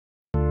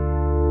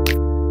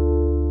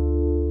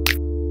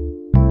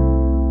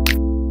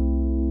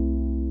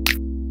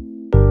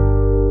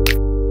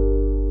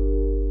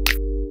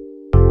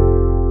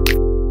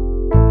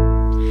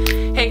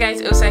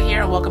Set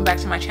here and welcome back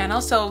to my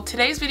channel. So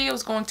today's video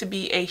is going to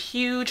be a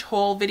huge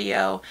haul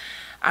video.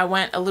 I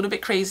went a little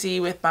bit crazy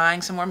with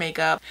buying some more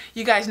makeup.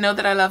 You guys know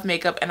that I love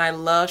makeup and I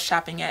love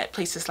shopping at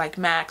places like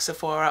MAC,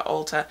 Sephora,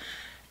 Ulta.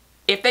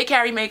 If they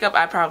carry makeup,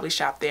 I probably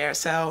shop there.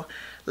 So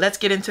let's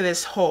get into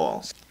this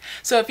haul.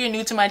 So if you're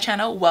new to my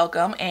channel,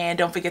 welcome, and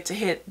don't forget to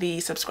hit the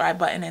subscribe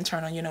button and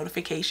turn on your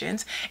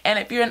notifications. And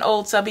if you're an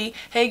old subby,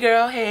 hey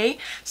girl, hey.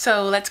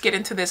 So let's get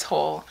into this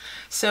haul.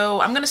 So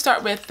I'm gonna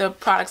start with the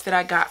products that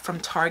I got from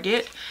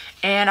Target,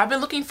 and I've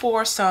been looking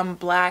for some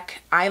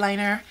black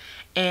eyeliner,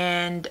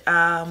 and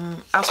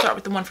I'll start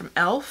with the one from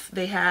e.l.f.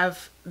 They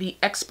have the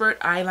Expert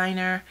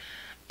eyeliner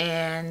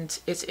and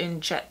it's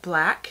in jet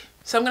black.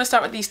 So I'm going to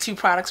start with these two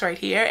products right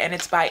here, and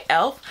it's by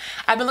e.l.f.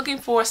 I've been looking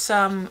for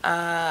some,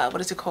 what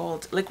is it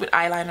called, liquid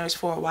eyeliners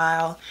for a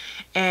while,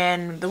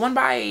 and the one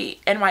by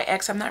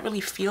NYX I'm not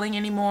really feeling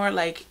anymore.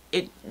 Like,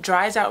 it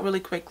dries out really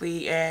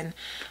quickly and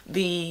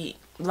the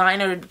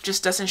liner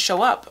just doesn't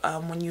show up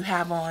when you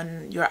have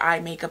on your eye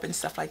makeup and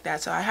stuff like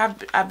that. So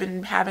I've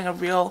been having a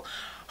real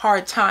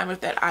hard time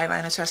with that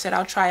eyeliner, so I said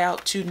I'll try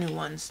out two new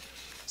ones.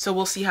 So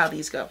we'll see how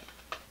these go.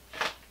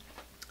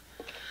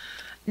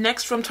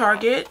 Next from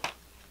Target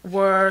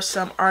were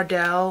some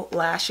Ardell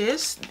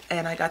lashes,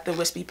 and I got the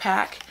wispy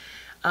pack.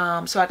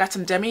 So I got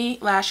some demi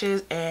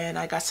lashes and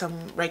I got some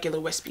regular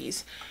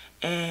wispies,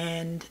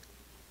 and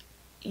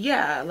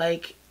yeah,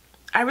 like,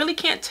 I really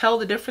can't tell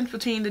the difference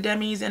between the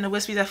demis and the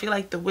wispies. I feel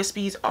like the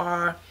wispies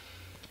are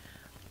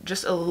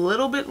just a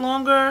little bit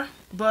longer,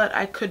 but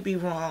I could be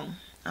wrong.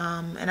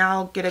 And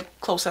I'll get a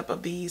close-up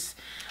of these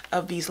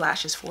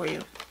lashes for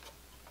you.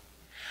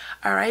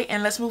 Alright,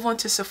 and let's move on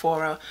to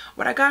Sephora.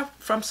 What I got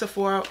from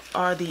Sephora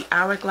are the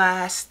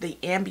Hourglass, the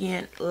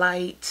Ambient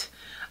Light,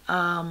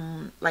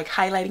 like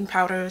highlighting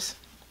powders.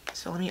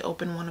 So let me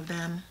open one of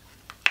them.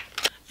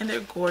 And they're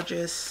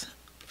gorgeous.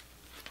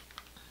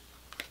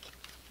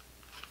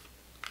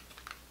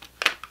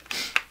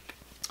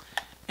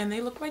 And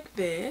they look like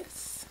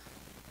this.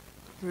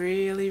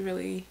 Really,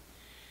 really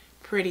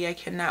pretty. I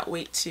cannot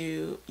wait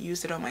to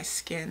use it on my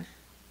skin.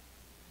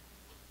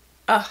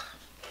 Ugh.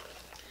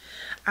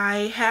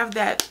 I have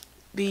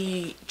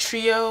the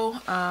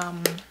trio, I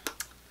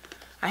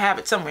have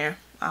it somewhere,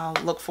 I'll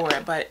look for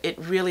it, but it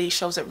really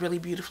shows up really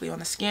beautifully on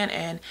the skin.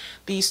 And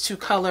these two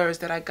colors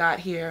that I got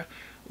here,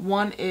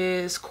 one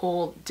is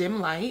called Dim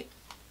Light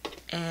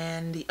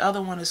and the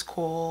other one is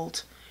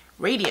called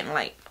Radiant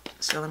Light.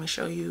 So let me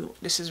show you.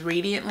 This is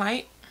Radiant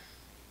Light.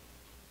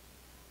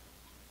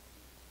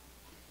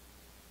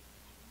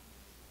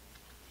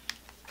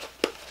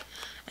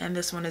 And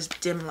this one is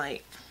Dim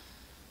Light.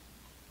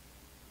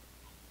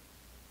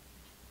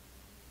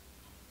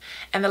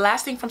 And the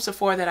last thing from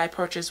Sephora that I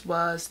purchased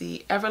was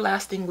the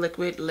Everlasting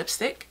Liquid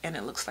Lipstick, and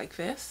it looks like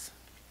this.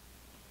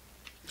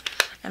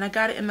 And I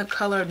got it in the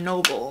color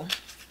Nobel.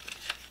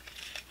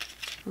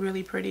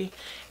 Really pretty.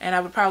 And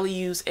I would probably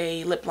use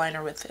a lip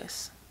liner with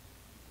this.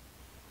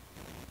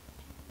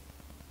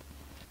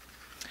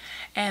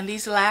 And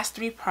these last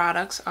three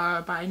products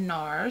are by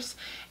Nars,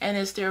 and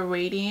it's their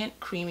Radiant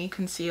Creamy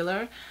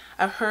Concealer.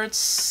 I've heard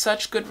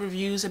such good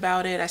reviews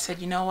about it. I said,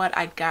 you know what,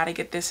 I gotta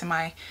get this in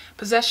my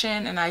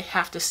possession and I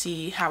have to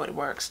see how it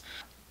works.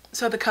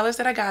 So the colors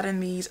that I got in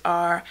these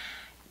are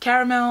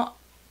Caramel,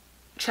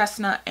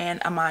 Chestnut,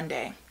 and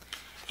Armande.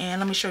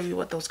 And let me show you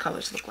what those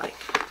colors look like.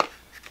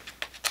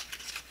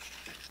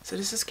 So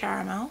this is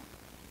Caramel.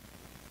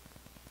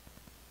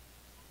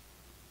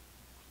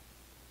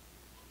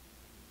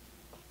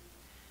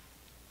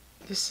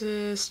 This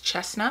is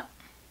Chestnut.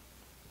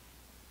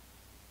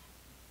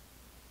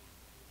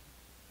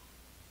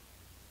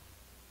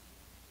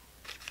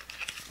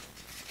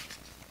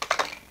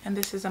 And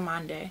this is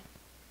Armande.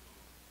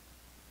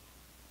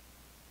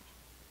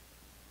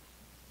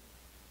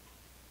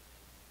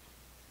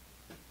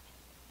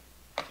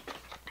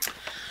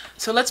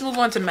 So let's move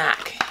on to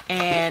MAC.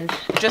 And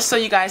just so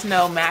you guys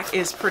know, MAC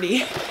is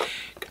pretty,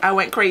 I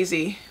went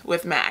crazy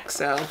with MAC.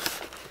 So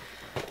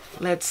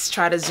let's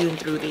try to zoom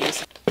through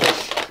these.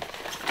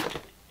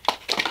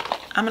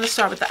 I'm going to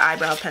start with the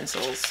eyebrow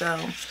pencils. So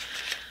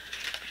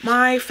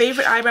my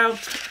favorite eyebrow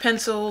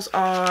pencils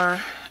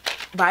are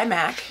by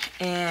MAC,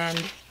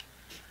 and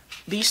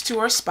these two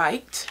are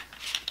spiked,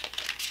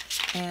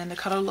 and the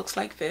color looks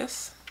like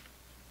this.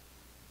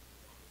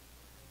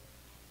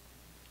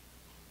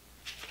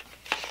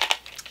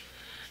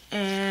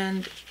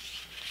 And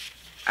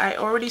I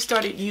already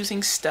started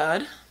using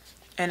Stud,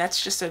 and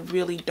that's just a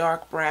really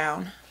dark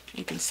brown.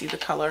 You can see the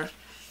color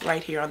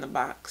right here on the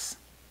box.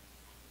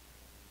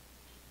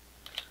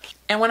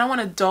 And when I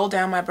want to dull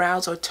down my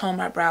brows or tone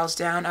my brows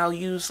down, I'll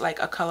use like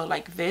a color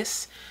like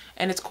this,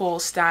 and it's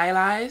called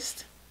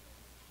Stylized.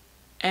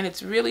 And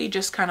it's really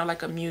just kind of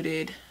like a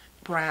muted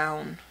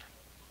brownish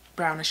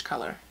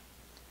color,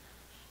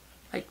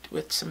 like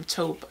with some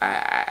taupe.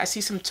 I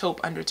see some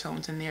taupe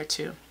undertones in there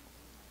too.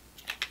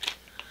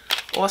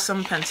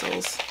 Awesome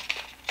pencils.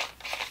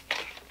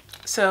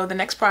 So the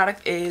next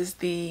product is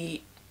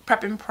the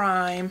Prep and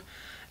Prime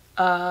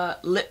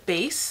lip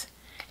base,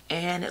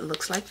 and it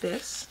looks like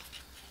this.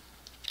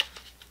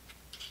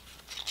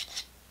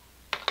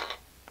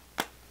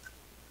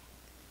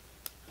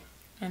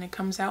 and it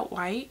comes out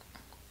white.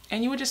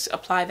 And you would just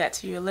apply that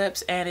to your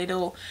lips, and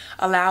it'll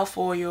allow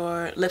for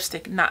your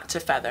lipstick not to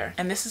feather.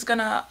 And this is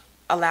gonna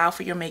allow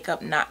for your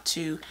makeup not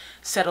to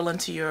settle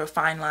into your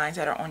fine lines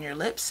that are on your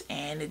lips,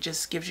 and it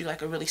just gives you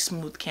like a really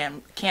smooth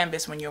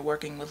canvas when you're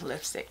working with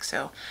lipstick.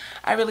 So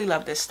I really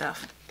love this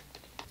stuff.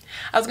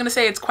 I was gonna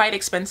say it's quite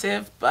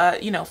expensive,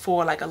 but you know,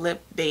 for like a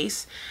lip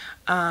base,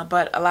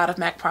 but a lot of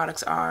MAC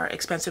products are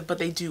expensive, but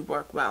they do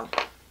work well.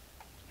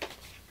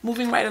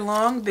 Moving right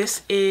along,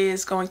 this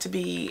is going to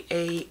be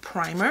a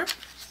primer.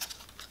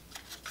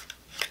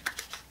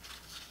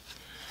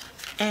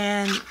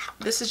 And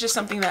this is just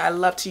something that I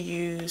love to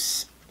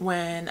use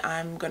when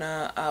I'm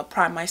gonna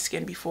prime my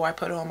skin before I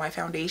put on my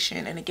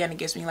foundation. And again, it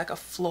gives me like a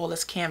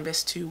flawless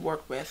canvas to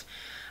work with.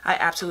 I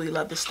absolutely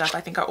love this stuff. I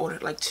think I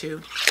ordered like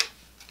 2.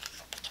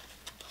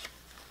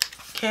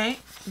 Okay,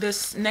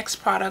 this next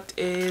product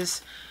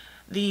is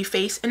the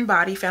Face and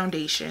Body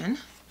Foundation.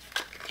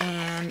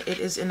 And it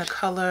is in the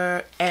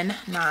color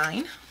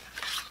N9.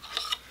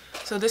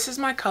 So this is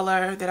my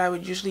color that I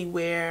would usually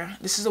wear.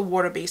 This is a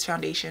water-based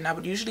foundation. I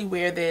would usually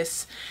wear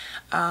this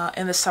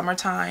in the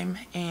summertime,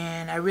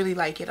 and I really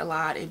like it a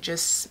lot. It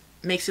just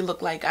makes it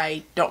look like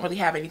I don't really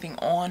have anything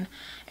on,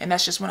 and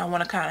that's just when I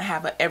want to kind of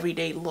have an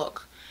everyday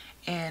look,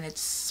 and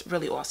it's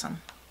really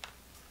awesome.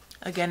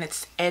 Again,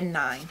 it's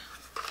N9.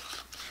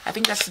 I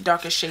think that's the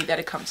darkest shade that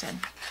it comes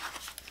in.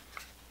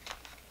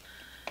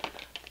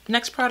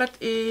 Next product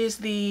is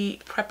the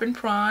Prep and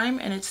Prime,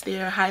 and it's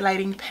their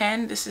highlighting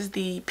pen. This is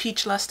the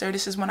Peach Luster.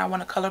 This is when I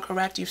want to color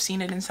correct. You've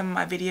seen it in some of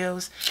my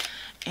videos.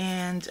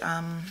 And,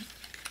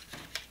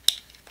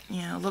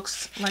 you know, it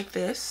looks like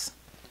this.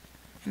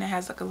 And it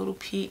has like a little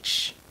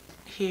peach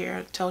here.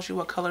 It tells you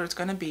what color it's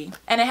going to be.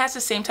 And it has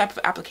the same type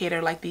of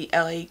applicator like the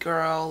LA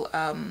Girl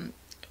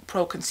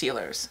Pro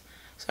Concealers.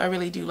 So I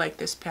really do like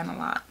this pen a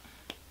lot.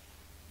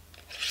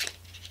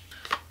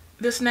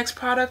 This next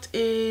product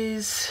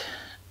is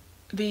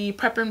the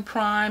Prep and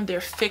Prime, their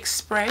Fix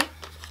Spray.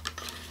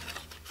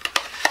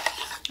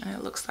 And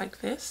it looks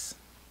like this.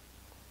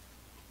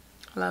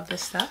 Love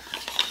this stuff.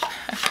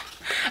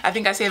 I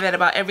think I say that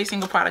about every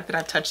single product that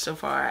I've touched so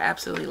far. I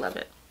absolutely love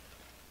it.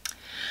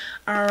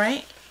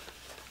 Alright.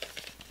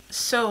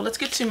 So let's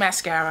get to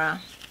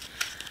mascara.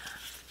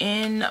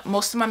 In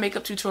most of my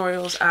makeup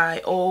tutorials,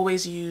 I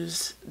always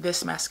use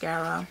this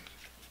mascara.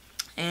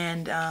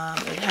 And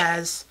it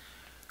has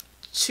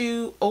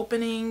 2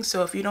 openings,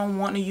 so if you don't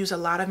want to use a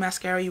lot of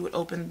mascara, you would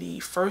open the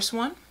first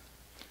one,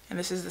 and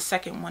this is the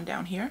second one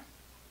down here.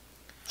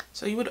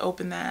 So you would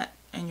open that,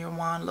 and your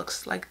wand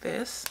looks like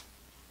this.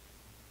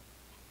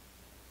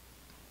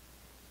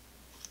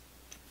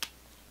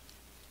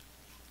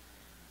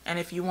 And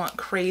if you want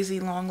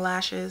crazy long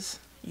lashes,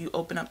 you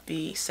open up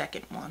the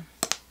second one,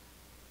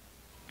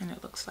 and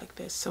it looks like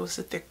this. So it's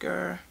a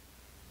thicker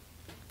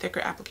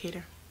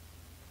applicator.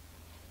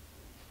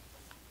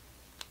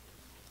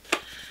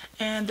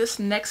 And this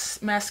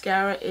next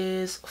mascara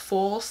is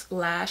False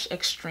Lash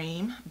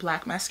Extreme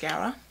Black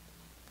Mascara.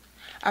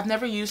 I've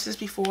never used this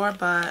before,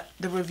 but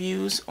the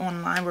reviews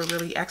online were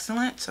really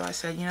excellent. So I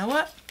said, you know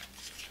what?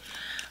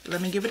 Let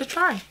me give it a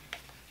try.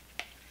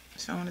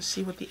 So I want to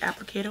see what the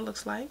applicator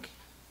looks like.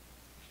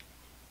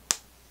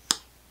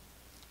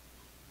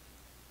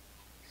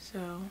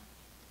 So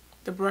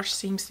the brush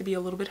seems to be a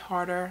little bit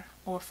harder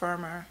or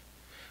firmer,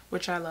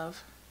 which I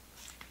love.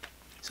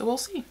 So we'll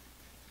see.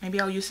 Maybe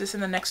I'll use this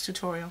in the next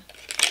tutorial.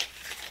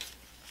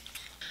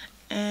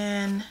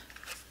 And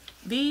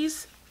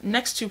these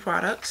next 2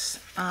 products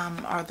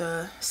are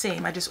the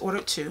same. I just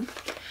ordered 2.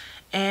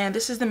 And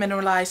this is the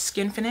Mineralized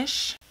Skin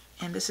Finish.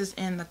 And this is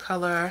in the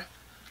color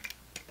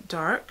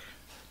Dark.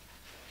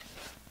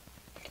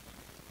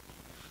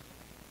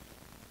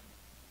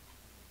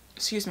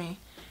 Excuse me.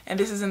 And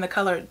this is in the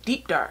color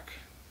Deep Dark.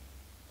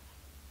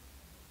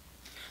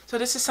 So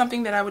this is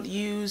something that I would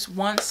use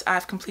once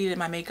I've completed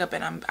my makeup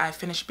and I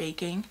finished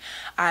baking.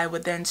 I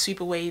would then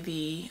sweep away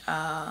the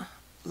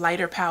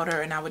lighter powder,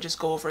 and I would just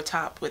go over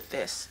top with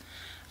this.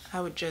 I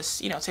would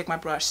just, you know, take my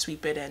brush,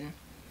 sweep it, and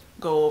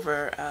go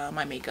over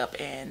my makeup,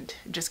 and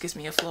it just gives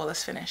me a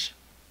flawless finish.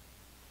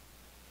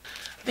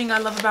 The thing I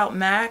love about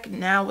MAC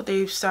now, what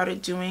they've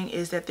started doing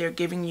is that they're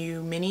giving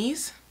you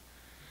minis.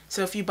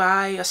 So if you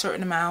buy a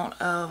certain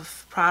amount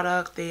of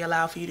product, they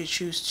allow for you to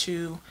choose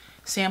 2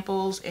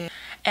 samples,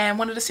 and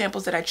one of the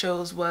samples that I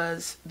chose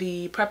was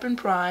the Prep and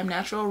Prime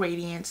Natural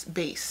Radiance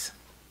Base.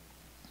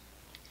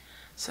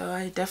 So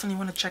I definitely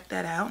want to check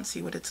that out and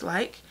see what it's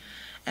like.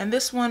 And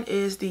this one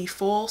is the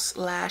False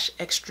Lash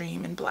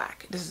Extreme in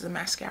Black. This is a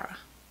mascara.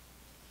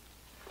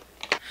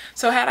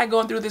 So had I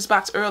gone through this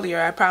box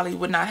earlier, I probably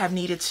would not have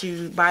needed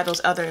to buy those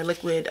other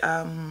liquid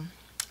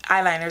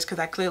eyeliners, because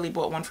I clearly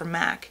bought one from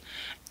MAC.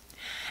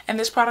 And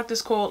this product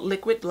is called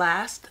Liquid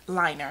Blast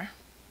Liner.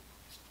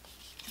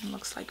 It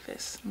looks like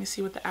this. Let me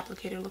see what the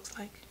applicator looks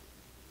like.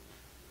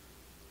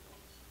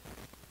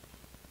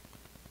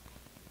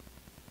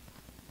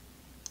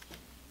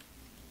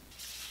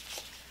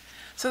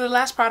 So the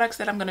last products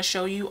that I'm going to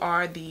show you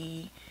are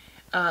the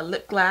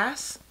lip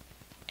gloss,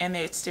 and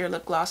it's their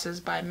lip glosses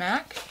by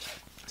MAC.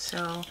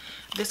 So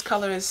this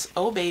color is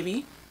Oh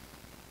Baby.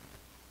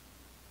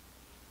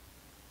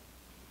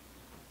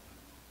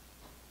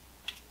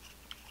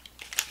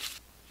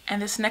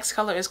 And this next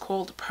color is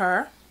called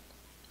Purr,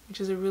 which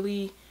is a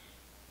really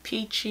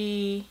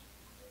peachy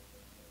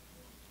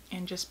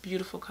and just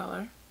beautiful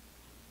color.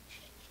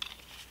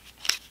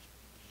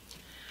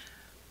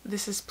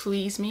 This is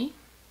Please Me.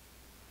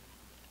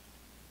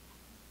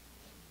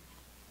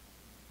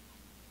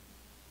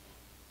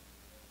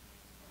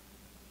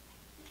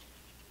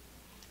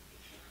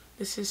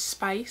 This is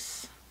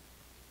Spice.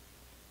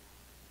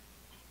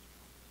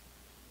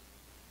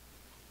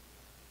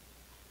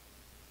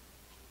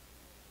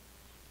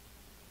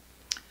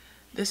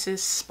 This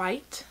is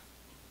Spite.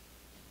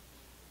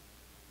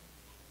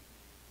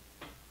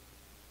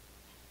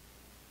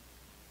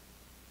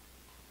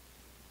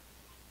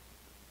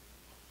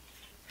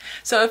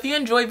 So if you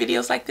enjoy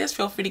videos like this,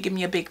 feel free to give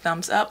me a big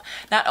thumbs up.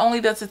 Not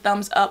only does the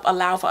thumbs up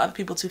allow for other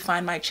people to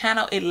find my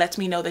channel, it lets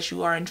me know that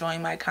you are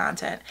enjoying my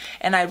content,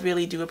 and I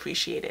really do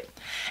appreciate it.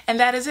 And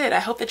that is it. I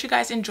hope that you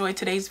guys enjoyed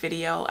today's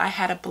video. I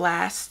had a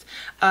blast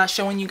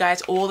showing you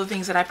guys all the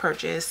things that I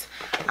purchased.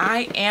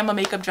 I am a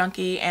makeup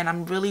junkie, and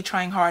I'm really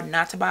trying hard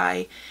not to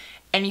buy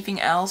anything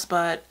else,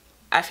 but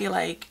I feel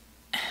like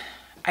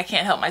I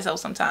can't help myself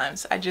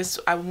sometimes.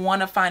 I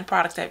want to find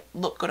products that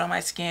look good on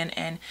my skin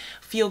and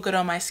feel good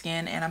on my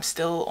skin, and I'm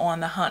still on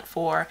the hunt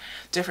for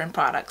different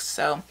products.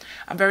 So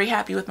I'm very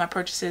happy with my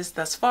purchases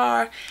thus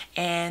far,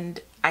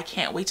 and I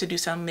can't wait to do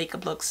some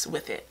makeup looks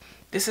with it.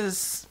 This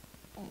is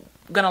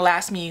gonna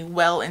last me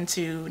well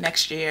into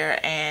next year,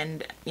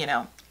 and you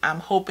know,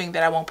 I'm hoping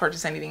that I won't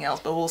purchase anything else,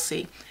 but we'll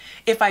see.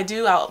 If I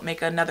do, I'll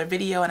make another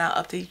video and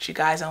I'll update you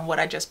guys on what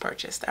I just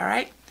purchased. All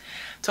right?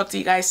 Talk to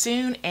you guys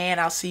soon, and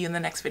I'll see you in the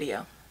next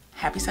video.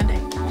 Happy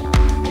Sunday.